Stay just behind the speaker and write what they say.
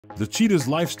The cheetah's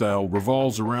lifestyle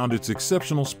revolves around its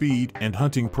exceptional speed and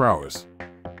hunting prowess.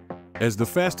 As the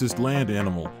fastest land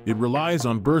animal, it relies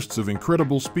on bursts of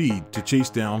incredible speed to chase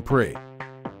down prey.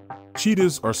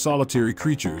 Cheetahs are solitary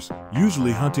creatures,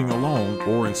 usually hunting alone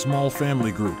or in small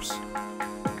family groups.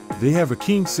 They have a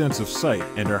keen sense of sight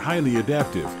and are highly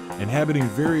adaptive, inhabiting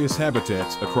various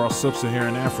habitats across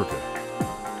sub-Saharan Africa.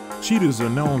 Cheetahs are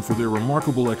known for their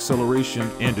remarkable acceleration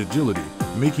and agility,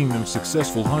 making them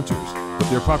successful hunters, but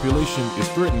their population is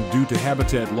threatened due to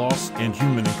habitat loss and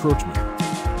human encroachment.